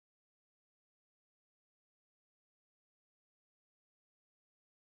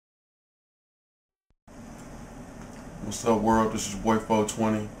What's up, world? This is your boy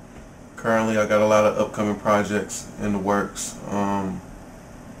Fo20. Currently, I got a lot of upcoming projects in the works.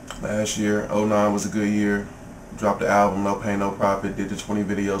 Last year, '09 was a good year. Dropped the album, No Pain, No Profit. Did the 20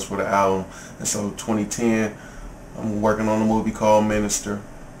 videos for the album. And so 2010, I'm working on a movie called Minister.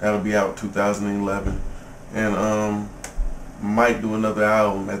 That'll be out 2011. And might do another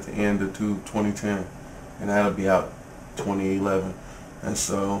album at the end of 2010. And that'll be out 2011. And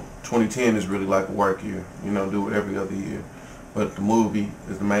so 2010 is really like a work year, you know, do it every other year. But the movie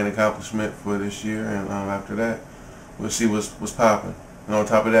is the main accomplishment for this year, and after that, we'll see what's popping. And on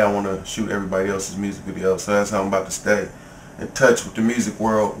top of that, I want to shoot everybody else's music videos, so that's how I'm about to stay in touch with the music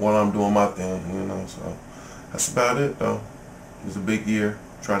world while I'm doing my thing, you know. So that's about it, though. It's a big year.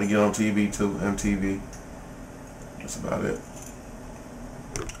 Trying to get on TV too, MTV. That's about it.